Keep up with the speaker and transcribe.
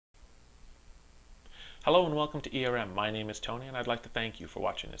Hello and welcome to ERM. My name is Tony and I'd like to thank you for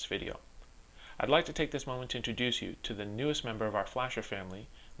watching this video. I'd like to take this moment to introduce you to the newest member of our flasher family,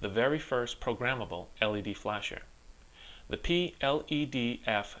 the very first programmable LED flasher. The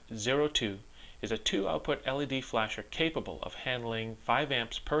PLEDF02 is a 2-output LED flasher capable of handling 5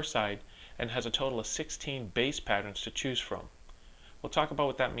 amps per side and has a total of 16 base patterns to choose from. We'll talk about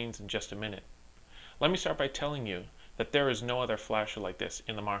what that means in just a minute. Let me start by telling you that there is no other flasher like this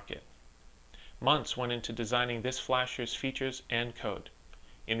in the market. Months went into designing this flasher's features and code.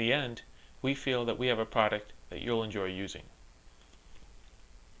 In the end, we feel that we have a product that you'll enjoy using.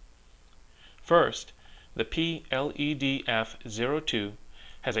 First, the PLEDF02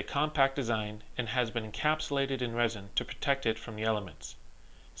 has a compact design and has been encapsulated in resin to protect it from the elements.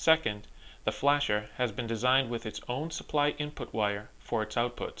 Second, the flasher has been designed with its own supply input wire for its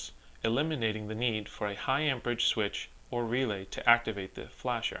outputs, eliminating the need for a high amperage switch or relay to activate the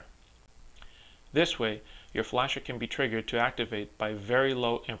flasher. This way, your flasher can be triggered to activate by very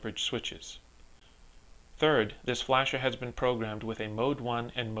low amperage switches. Third, this flasher has been programmed with a Mode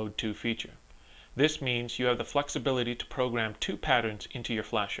 1 and Mode 2 feature. This means you have the flexibility to program 2 patterns into your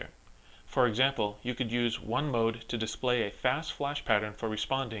flasher. For example, you could use one mode to display a fast flash pattern for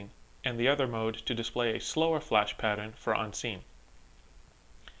responding, and the other mode to display a slower flash pattern for unseen.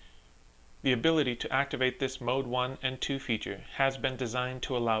 The ability to activate this Mode 1 and 2 feature has been designed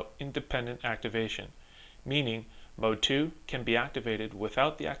to allow independent activation, meaning Mode 2 can be activated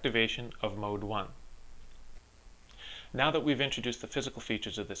without the activation of Mode 1. Now that we've introduced the physical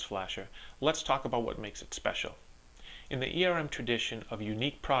features of this flasher, let's talk about what makes it special. In the ERM tradition of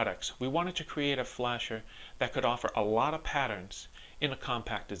unique products, we wanted to create a flasher that could offer a lot of patterns in a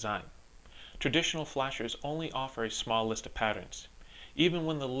compact design. Traditional flashers only offer a small list of patterns. Even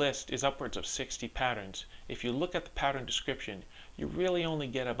when the list is upwards of 60 patterns, if you look at the pattern description, you really only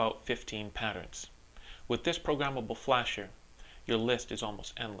get about 15 patterns. With this programmable flasher, your list is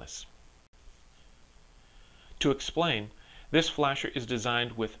almost endless. To explain, this flasher is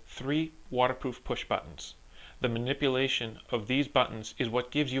designed with 3 waterproof push buttons. The manipulation of these buttons is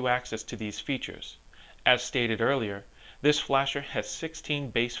what gives you access to these features. As stated earlier, this flasher has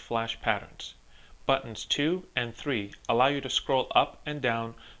 16 base flash patterns. Buttons 2 and 3 allow you to scroll up and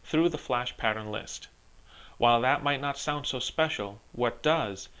down through the flash pattern list. While that might not sound so special, what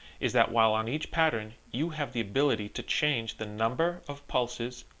does is that while on each pattern you have the ability to change the number of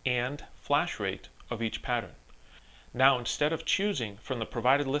pulses and flash rate of each pattern. Now, instead of choosing from the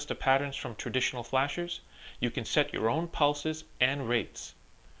provided list of patterns from traditional flashers, you can set your own pulses and rates.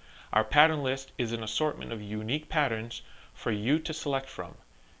 Our pattern list is an assortment of unique patterns for you to select from.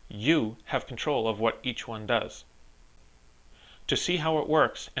 You have control of what each one does. To see how it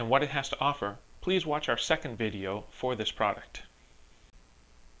works and what it has to offer, please watch our second video for this product.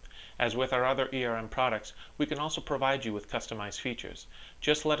 As with our other ERM products, we can also provide you with customized features.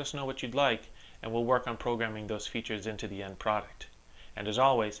 Just let us know what you'd like and we'll work on programming those features into the end product. And as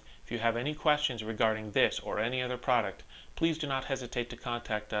always, if you have any questions regarding this or any other product, please do not hesitate to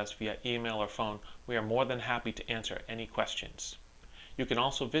contact us via email or phone. We are more than happy to answer any questions. You can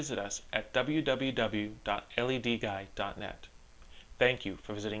also visit us at www.ledguide.net. Thank you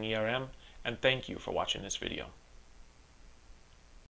for visiting ERM, and thank you for watching this video.